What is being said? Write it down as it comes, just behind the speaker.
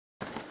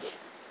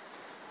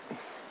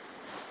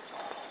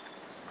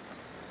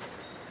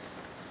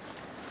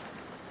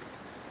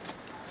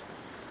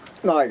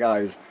Alright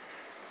guys,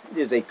 it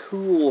is a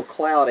cool,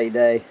 cloudy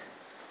day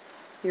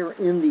here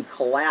in the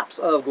collapse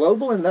of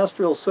global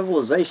industrial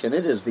civilization.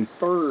 It is the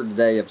third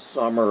day of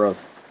summer of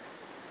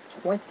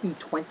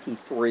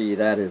 2023.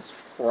 That is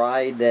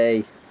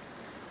Friday,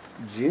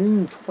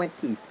 June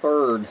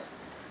 23rd,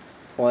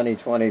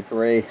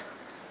 2023.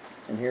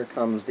 And here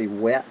comes the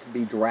wet,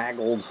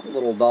 bedraggled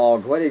little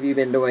dog. What have you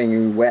been doing,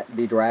 you wet,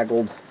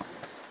 bedraggled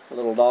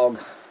little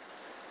dog?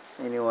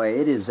 Anyway,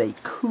 it is a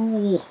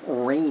cool,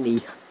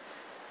 rainy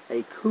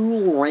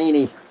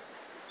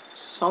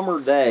summer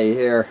day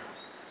here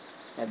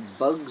at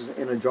Bugs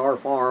in a Jar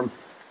Farm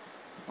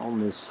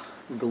on this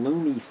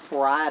gloomy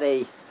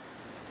Friday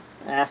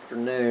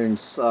afternoon.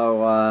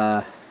 So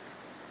I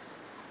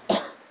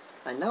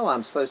know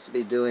I'm supposed to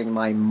be doing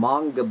my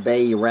Manga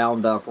Bay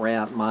Roundup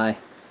rant, my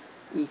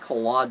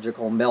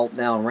ecological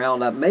meltdown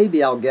roundup.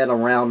 Maybe I'll get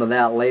around to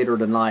that later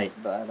tonight,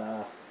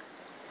 but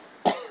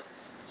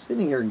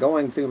sitting here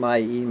going through my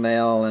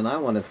email, and I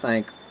want to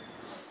thank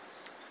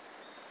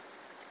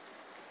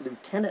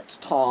Lieutenant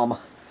Tom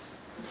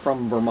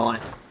from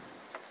Vermont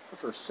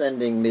for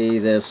sending me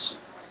this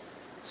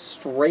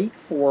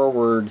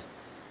straightforward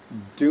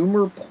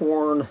doomer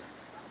porn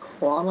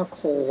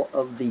chronicle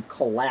of the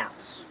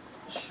collapse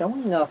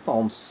showing up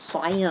on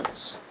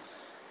Science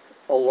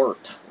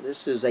Alert.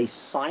 This is a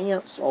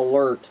Science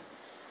Alert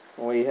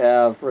we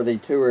have for the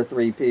 2 or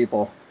 3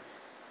 people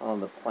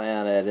on the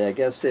planet. I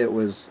guess it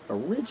was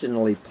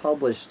originally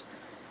published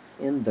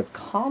in The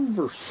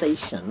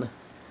Conversation,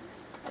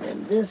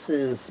 and this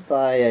is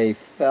by a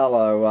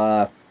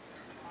fellow,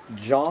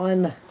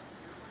 John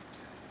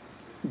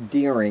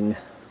Deering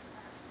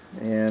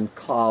and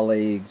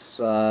colleagues.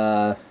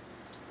 Who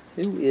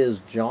is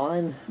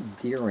John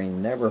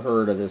Deering? Never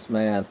heard of this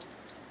man.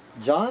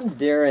 John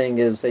Deering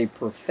is a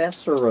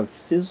professor of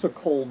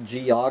physical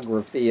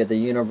geography at the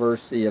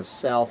University of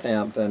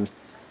Southampton,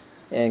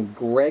 and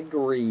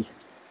Gregory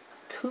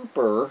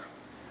Cooper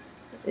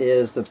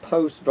is the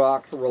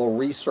postdoctoral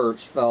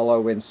research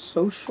fellow in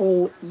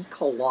social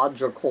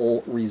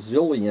ecological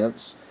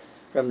resilience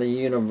from the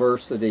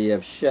University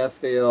of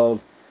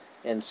Sheffield,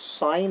 and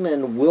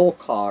Simon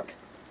Wilcock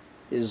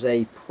is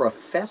a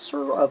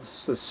professor of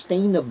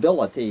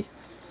sustainability.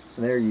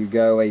 There you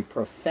go, a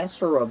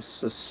professor of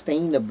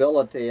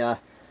sustainability.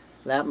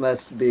 That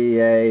must be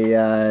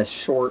a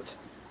short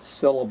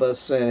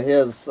syllabus in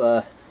his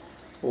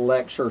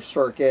lecture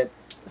circuit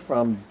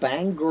from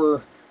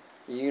Bangor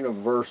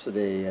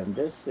University. And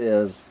this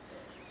is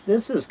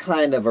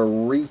kind of a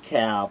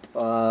recap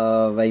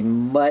of a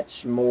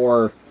much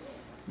more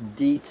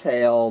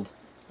detailed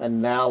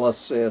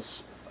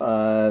analysis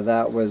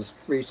that was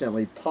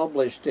recently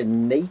published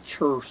in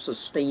Nature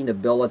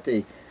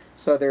Sustainability.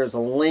 So there's a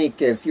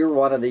link if you're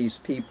one of these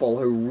people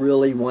who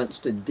really wants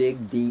to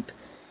dig deep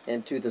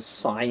into the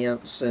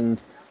science and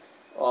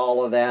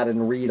all of that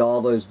and read all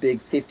those big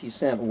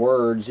 50-cent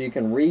words. You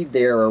can read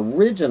their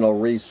original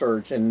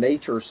research in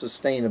Nature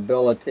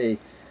Sustainability,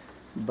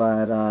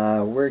 but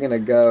we're going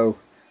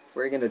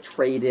to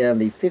trade in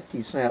the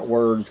 50-cent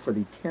words for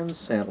the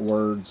 10-cent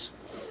words.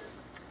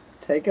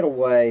 Take it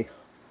away,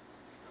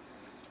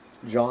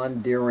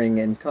 John Deering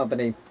and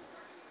company.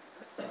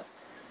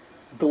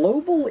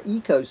 Global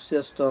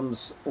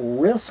ecosystems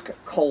risk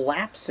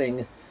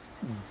collapsing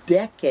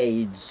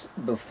decades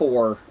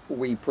before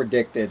we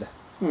predicted.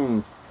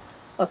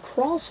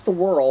 Across the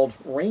world,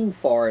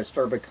 rainforests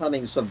are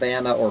becoming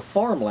savanna or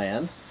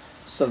farmland.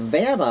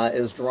 Savanna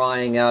is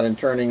drying out and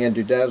turning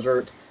into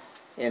desert,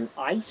 and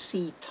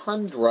icy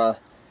tundra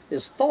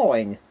is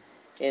thawing.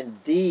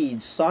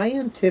 Indeed,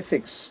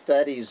 scientific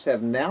studies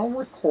have now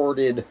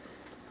recorded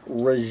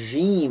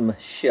regime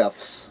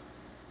shifts.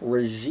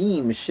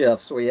 Regime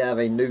shifts. We have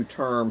a new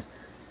term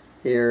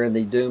here in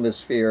the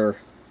doomosphere.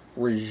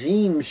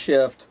 Regime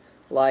shift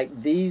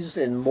like these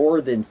in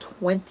more than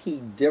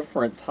 20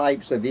 different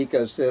types of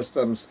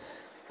ecosystems,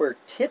 where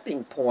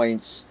tipping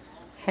points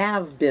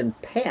have been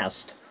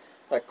passed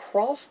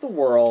across the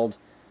world.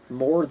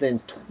 More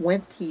than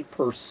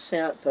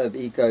 20% of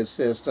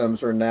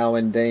ecosystems are now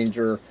in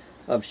danger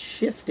of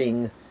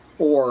shifting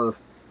or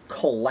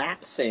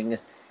collapsing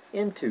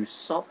into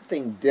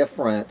something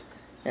different,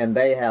 and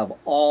they have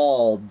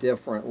all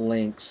different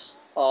links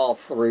all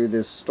through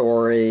this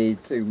story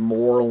to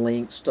more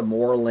links, to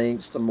more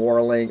links, to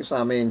more links.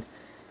 I mean,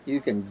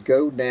 you can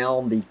go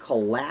down the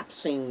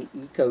collapsing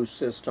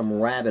ecosystem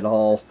rabbit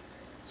hole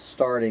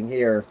starting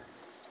here.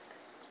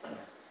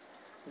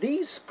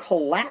 These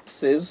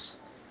collapses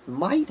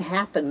might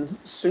happen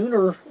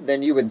sooner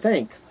than you would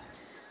think.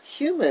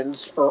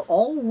 Humans are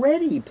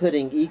already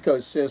putting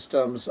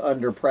ecosystems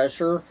under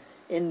pressure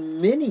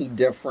in many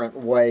different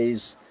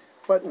ways,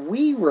 what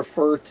we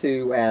refer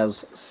to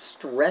as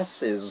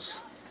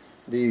stresses.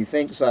 Do you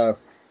think so?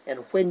 And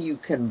when you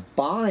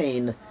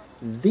combine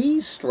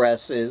these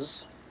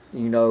stresses,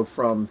 you know,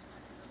 from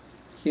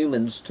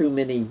humans, too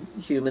many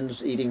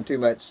humans eating too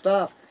much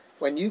stuff,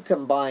 when you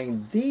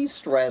combine these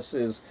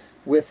stresses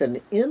with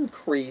an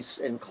increase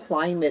in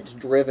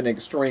climate-driven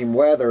extreme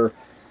weather,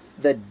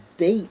 the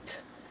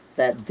date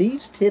that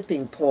these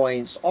tipping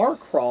points are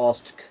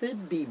crossed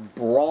could be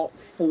brought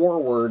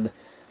forward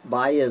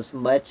by as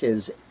much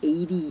as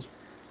 80%.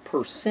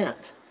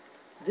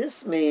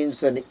 This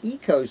means an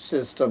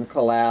ecosystem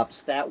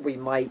collapse that we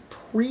might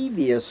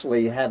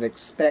previously have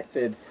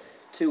expected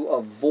to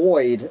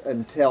avoid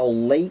until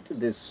late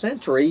this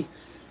century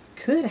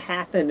could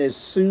happen as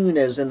soon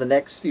as in the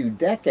next few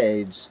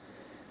decades.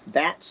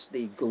 That's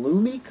the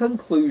gloomy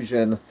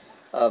conclusion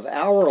of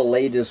our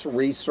latest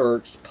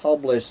research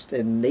published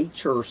in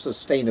Nature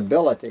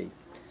Sustainability.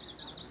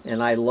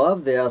 And I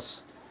love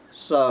this.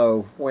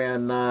 So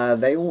when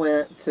they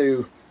went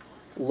to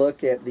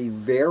look at the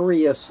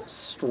various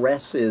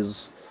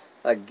stresses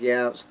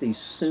against the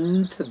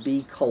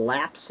soon-to-be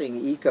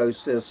collapsing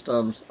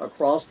ecosystems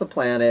across the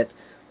planet,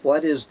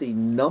 what is the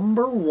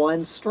number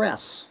one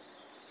stress?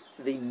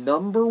 The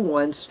number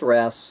one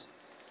stress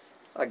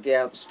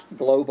against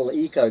global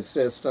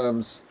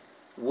ecosystems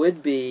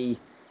would be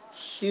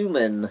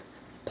human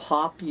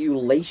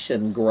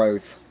population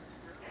growth.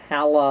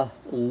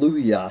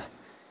 Hallelujah.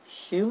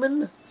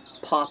 Human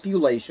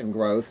population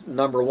growth,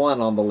 number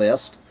one on the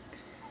list.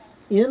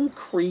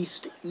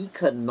 Increased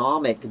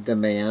economic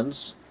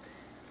demands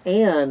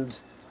and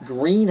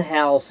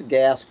greenhouse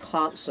gas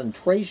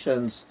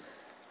concentrations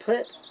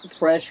put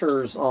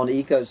pressures on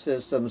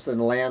ecosystems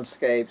and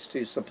landscapes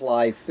to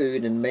supply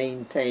food and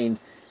maintain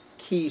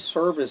key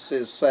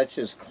services such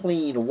as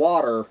clean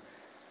water.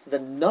 The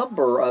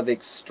number of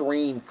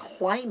extreme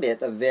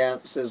climate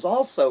events is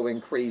also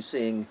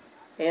increasing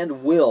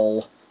and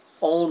will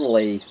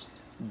only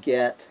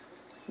get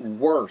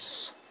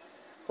worse.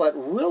 What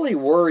really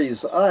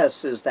worries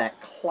us is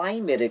that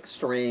climate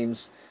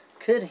extremes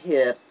could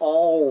hit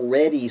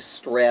already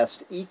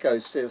stressed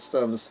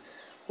ecosystems,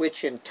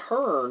 which in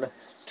turn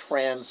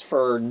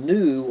transfer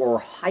new or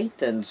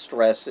heightened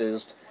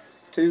stresses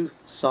to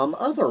some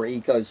other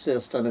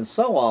ecosystem and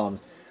so on.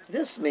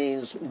 This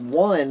means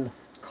one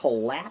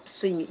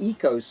collapsing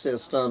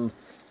ecosystem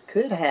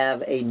could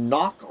have a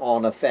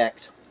knock-on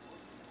effect.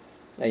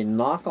 A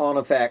knock-on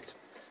effect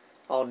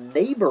on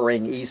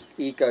neighboring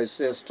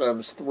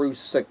ecosystems through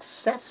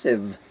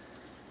successive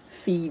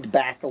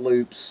feedback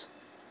loops.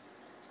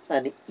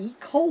 An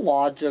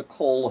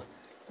ecological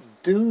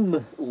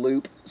doom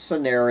loop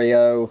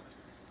scenario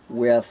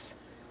with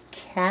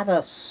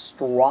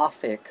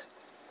catastrophic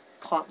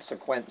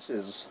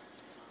consequences.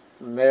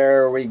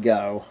 There we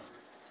go.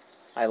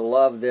 I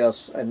love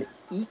this. An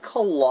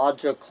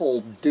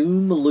ecological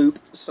doom loop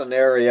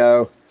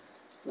scenario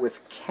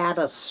with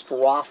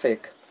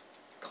catastrophic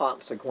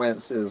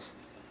consequences.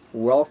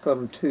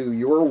 Welcome to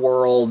your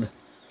world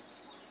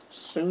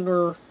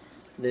sooner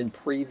than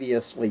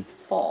previously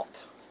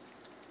thought.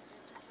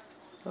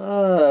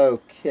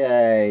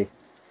 Okay.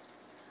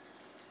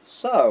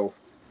 So,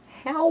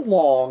 how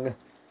long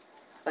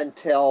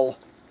until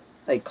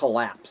a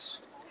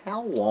collapse?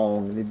 How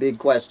long? The big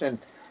question.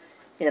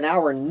 In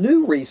our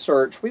new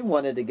research, we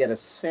wanted to get a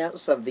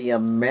sense of the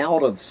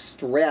amount of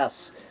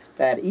stress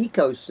that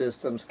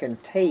ecosystems can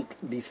take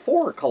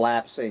before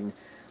collapsing.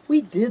 We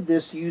did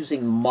this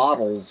using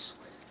models,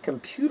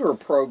 computer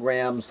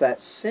programs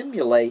that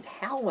simulate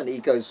how an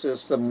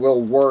ecosystem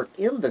will work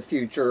in the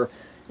future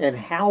and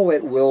how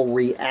it will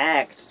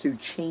react to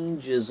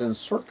changes in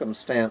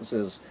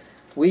circumstances.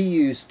 We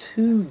use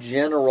two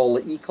general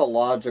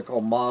ecological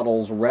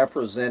models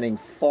representing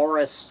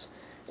forests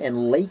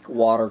and lake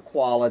water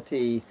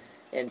quality,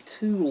 and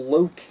two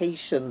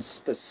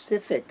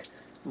location-specific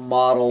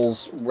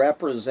models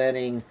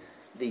representing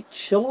the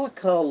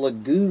Chilaka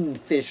Lagoon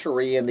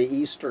fishery in the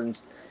eastern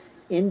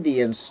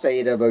Indian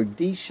state of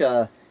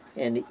Odisha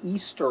and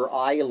Easter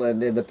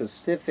Island in the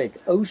Pacific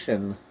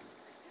Ocean.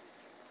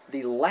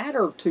 The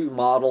latter two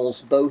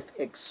models both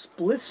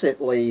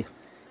explicitly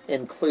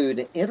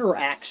include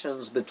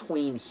interactions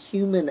between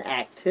human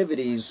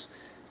activities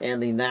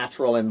and the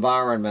natural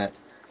environment.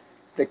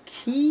 The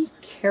key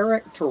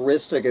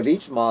characteristic of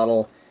each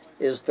model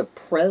is the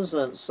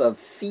presence of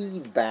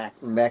feedback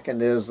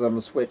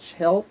mechanisms which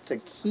help to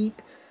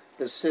keep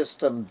the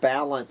system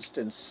balanced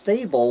and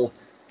stable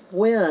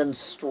when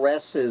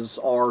stresses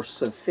are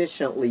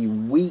sufficiently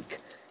weak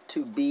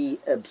to be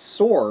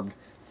absorbed.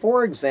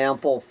 For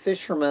example,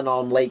 fishermen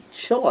on Lake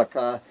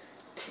Chilaka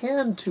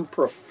tend to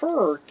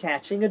prefer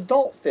catching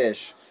adult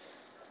fish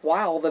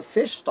while the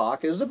fish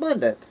stock is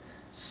abundant.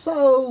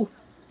 So,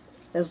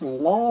 as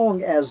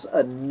long as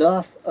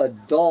enough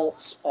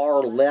adults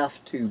are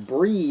left to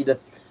breed,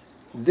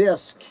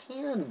 this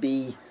can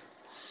be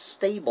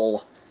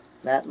stable.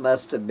 That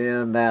must have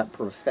been that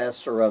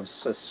professor of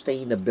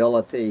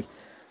sustainability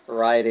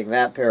writing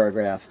that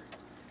paragraph.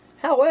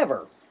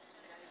 However,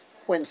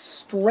 when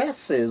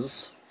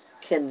stresses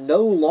can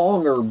no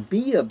longer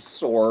be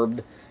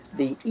absorbed,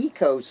 the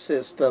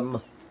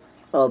ecosystem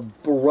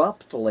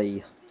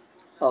abruptly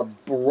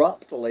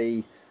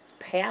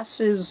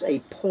passes a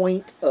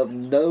point of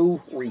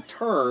no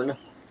return,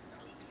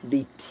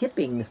 the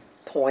tipping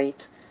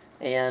point,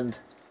 and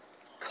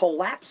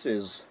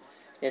collapses.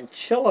 In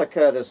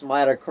Chilica, this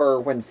might occur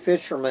when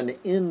fishermen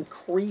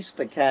increase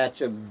the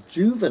catch of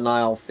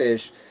juvenile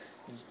fish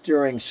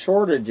during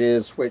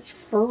shortages, which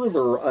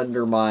further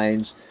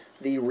undermines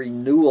the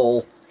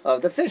renewal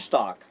of the fish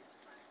stock.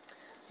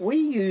 We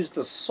used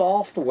the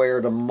software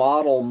to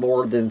model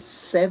more than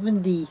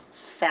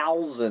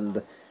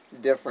 70,000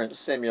 different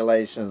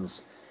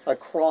simulations.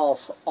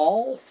 Across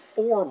all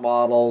 4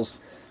 models,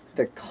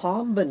 the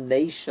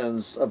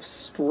combinations of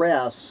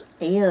stress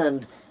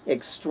and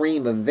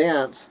extreme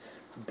events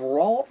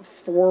brought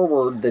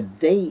forward the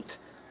date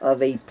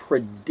of a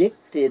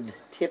predicted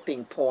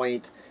tipping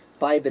point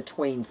by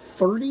between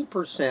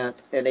 30%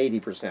 and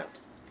 80%.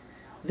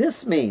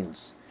 This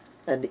means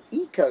an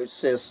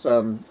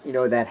ecosystem,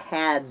 that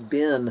had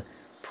been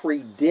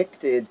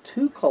predicted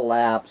to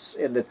collapse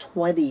in the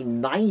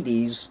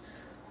 2090s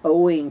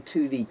owing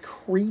to the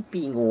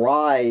creeping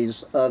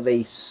rise of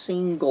a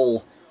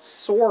single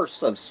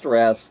source of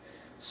stress,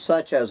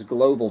 such as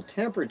global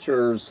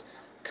temperatures,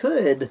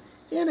 could,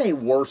 in a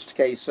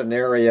worst-case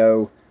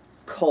scenario,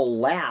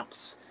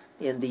 collapse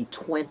in the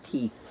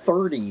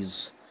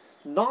 2030s,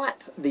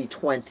 not the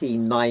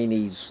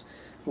 2090s,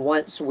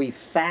 once we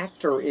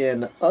factor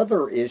in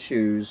other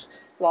issues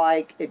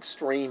like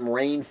extreme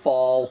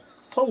rainfall,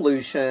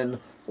 pollution,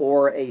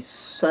 or a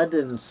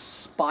sudden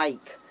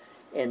spike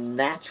in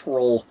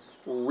natural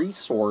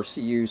resource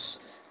use.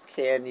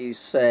 Can you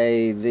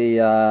say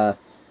the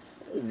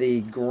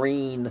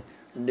Green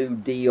New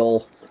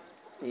Deal,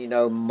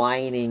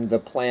 mining the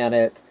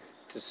planet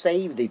to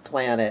save the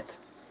planet,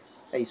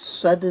 a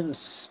sudden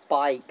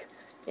spike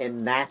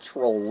in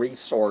natural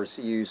resource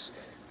use,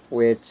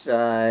 which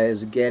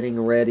is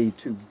getting ready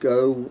to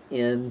go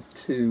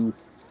into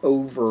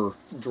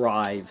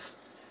overdrive.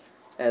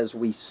 As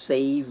we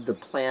save the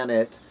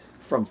planet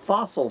from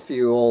fossil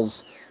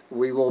fuels,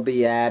 we will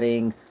be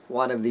adding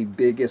one of the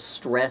biggest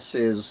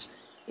stresses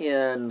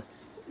in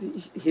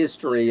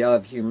history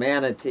of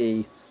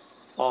humanity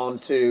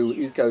onto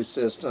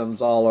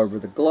ecosystems all over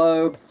the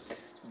globe.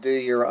 Do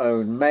your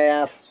own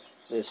math.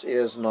 This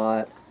is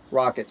not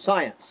rocket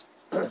science.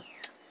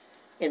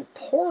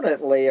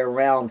 Importantly,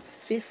 around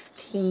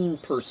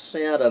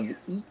 15% of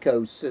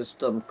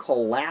ecosystem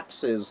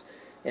collapses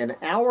in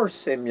our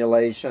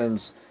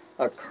simulations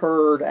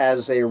occurred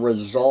as a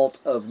result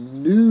of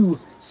new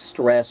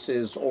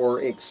stresses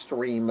or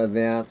extreme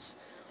events,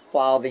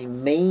 while the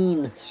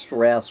main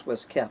stress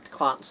was kept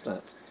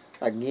constant.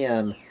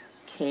 Again,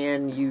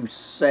 can you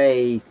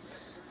say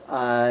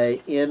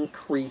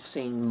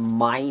increasing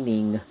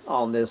mining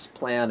on this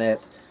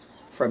planet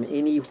from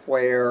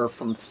anywhere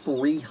from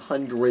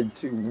 300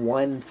 to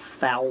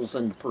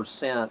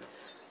 1,000%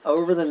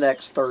 over the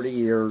next 30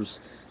 years,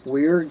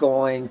 we're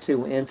going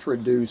to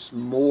introduce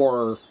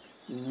more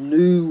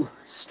new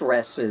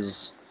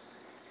stresses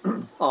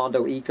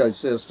onto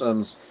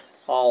ecosystems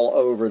all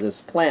over this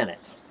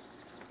planet.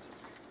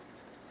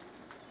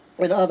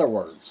 In other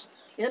words,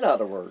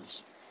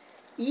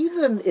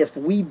 even if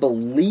we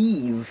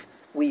believe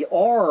we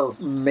are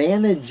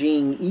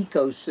managing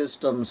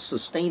ecosystems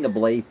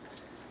sustainably,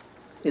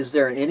 is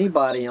there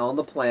anybody on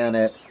the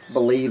planet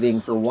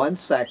believing for 1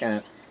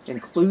 second,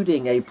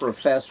 including a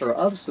professor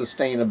of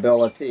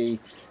sustainability,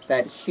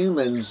 that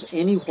humans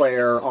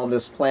anywhere on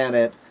this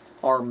planet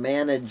are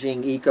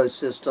managing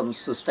ecosystems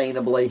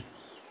sustainably?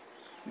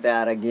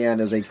 That, again,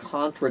 is a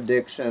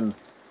contradiction.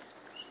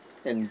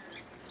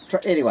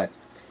 Anyway,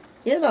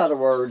 in other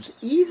words,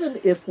 even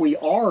if we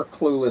are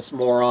clueless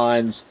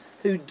morons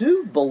who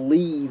do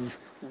believe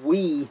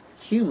we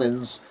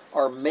humans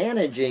are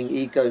managing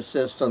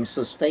ecosystems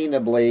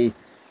sustainably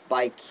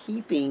by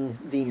keeping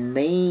the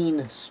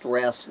main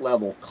stress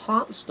level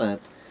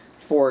constant,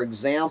 for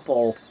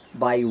example,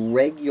 by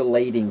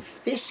regulating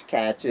fish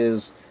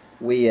catches,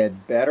 we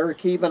had better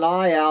keep an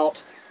eye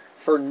out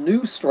for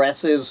new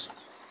stresses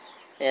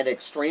and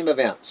extreme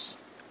events.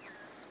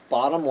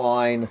 Bottom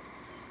line,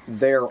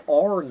 there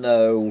are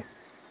no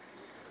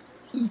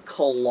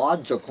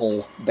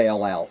ecological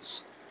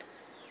bailouts.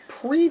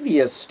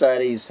 Previous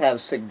studies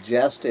have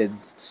suggested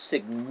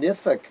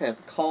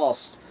significant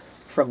cost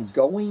from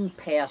going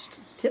past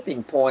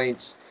tipping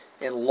points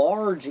in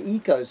large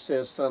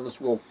ecosystems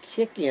will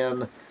kick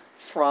in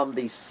from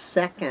the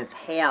second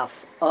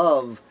half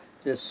of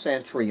this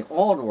century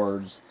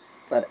onwards,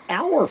 but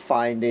our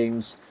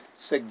findings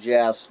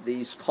suggest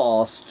these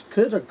costs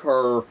could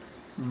occur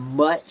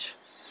much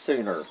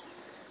sooner.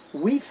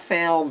 We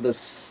found the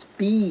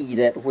speed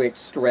at which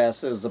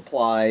stress is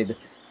applied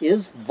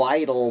is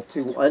vital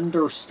to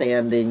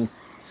understanding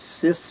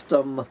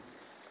system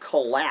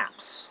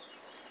collapse.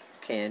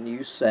 Can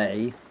you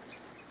say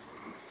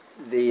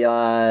the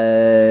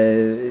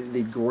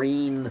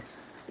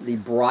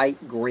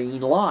bright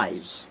green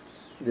lies?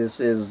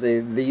 This is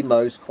the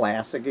most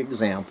classic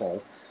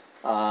example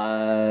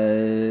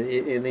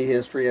in the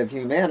history of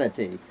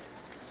humanity.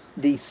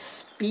 The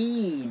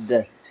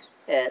speed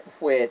at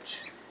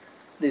which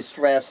the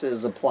stress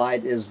is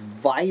applied is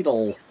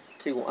vital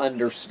to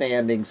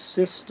understanding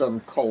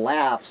system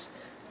collapse,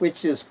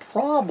 which is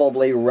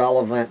probably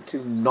relevant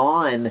to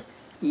non-ecological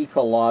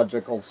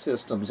ecological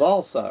systems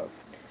also.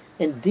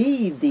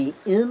 Indeed, the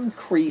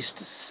increased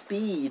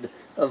speed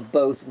of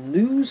both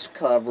news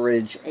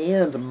coverage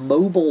and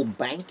mobile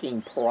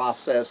banking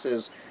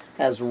processes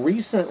has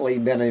recently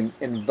been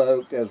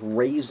invoked as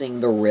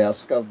raising the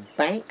risk of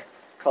bank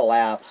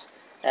collapse.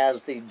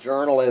 As the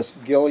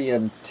journalist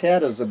Gillian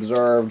Tett has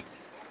observed,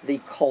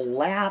 the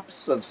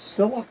collapse of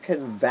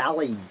Silicon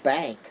Valley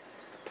Bank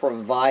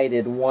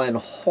provided one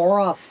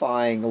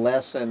horrifying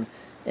lesson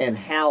in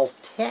how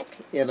tech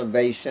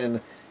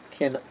innovation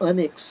can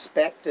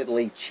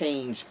unexpectedly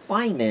change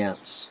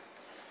finance.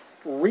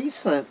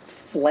 Recent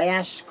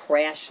flash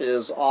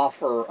crashes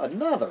offer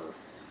another.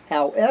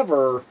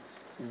 However,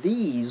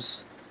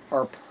 these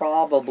are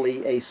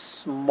probably a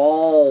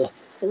small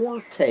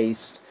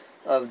foretaste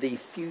of the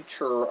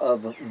future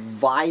of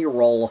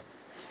viral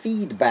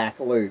feedback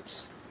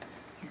loops.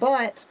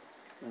 But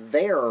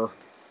there,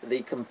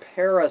 the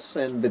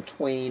comparison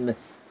between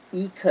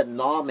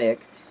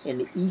economic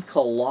and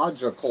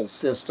ecological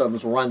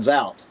systems runs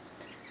out.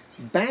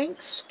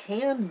 Banks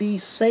can be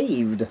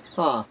saved,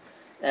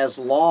 as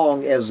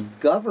long as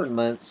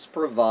governments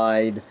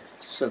provide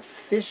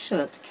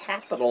sufficient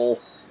capital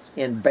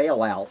in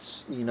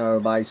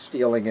bailouts, by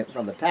stealing it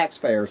from the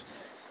taxpayers.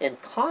 In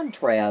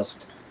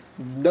contrast,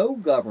 no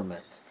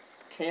government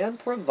can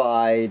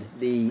provide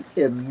the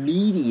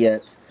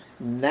immediate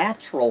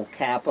natural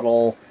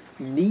capital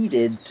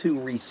needed to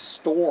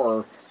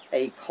restore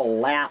a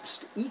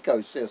collapsed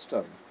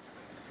ecosystem.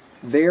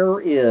 There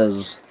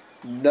is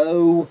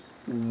no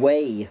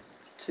way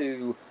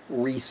to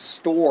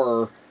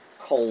restore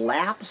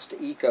collapsed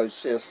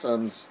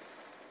ecosystems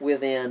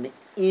within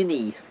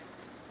any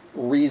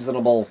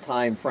reasonable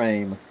time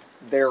frame.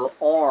 There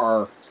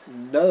are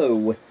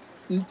no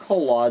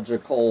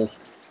ecological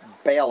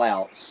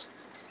bailouts.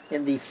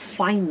 In the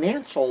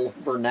financial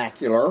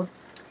vernacular,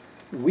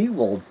 we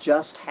will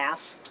just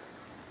have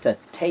to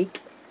take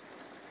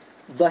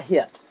the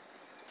hit.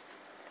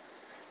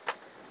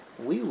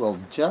 We will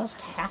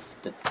just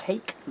have to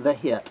take the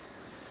hit.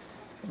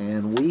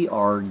 And we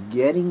are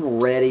getting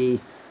ready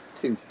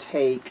to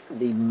take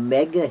the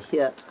mega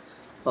hit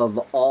of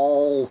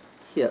all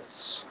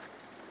hits.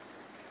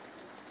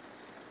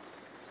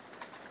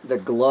 The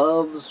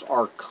gloves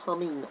are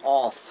coming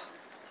off.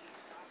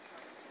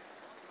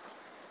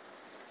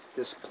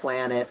 This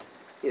planet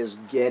is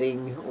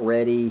getting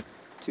ready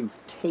to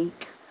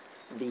take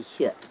the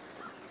hit.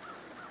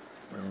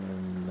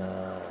 And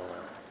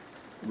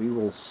we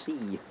will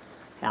see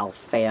how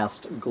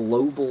fast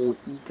global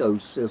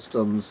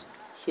ecosystems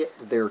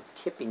hit their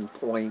tipping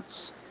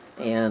points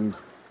and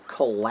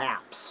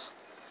collapse.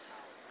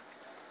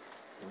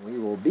 We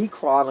will be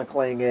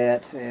chronicling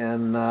it,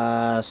 and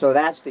so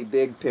that's the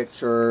big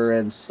picture.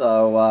 And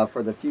so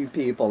for the few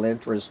people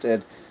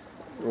interested,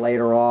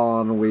 later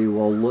on we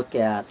will look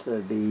at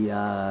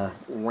the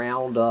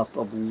roundup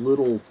of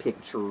little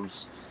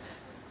pictures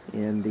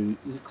in the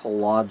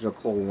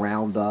ecological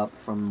roundup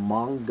from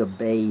Manga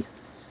Bay,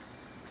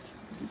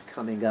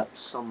 coming up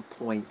some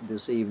point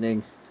this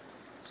evening.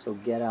 So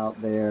get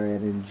out there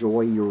and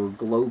enjoy your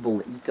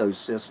global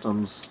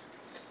ecosystems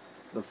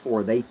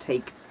before they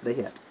take the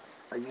hit.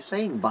 Are you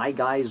saying bye,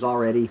 guys,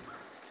 already?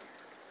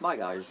 Bye,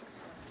 guys.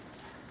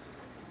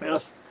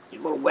 Yes,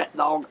 you little wet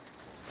dog.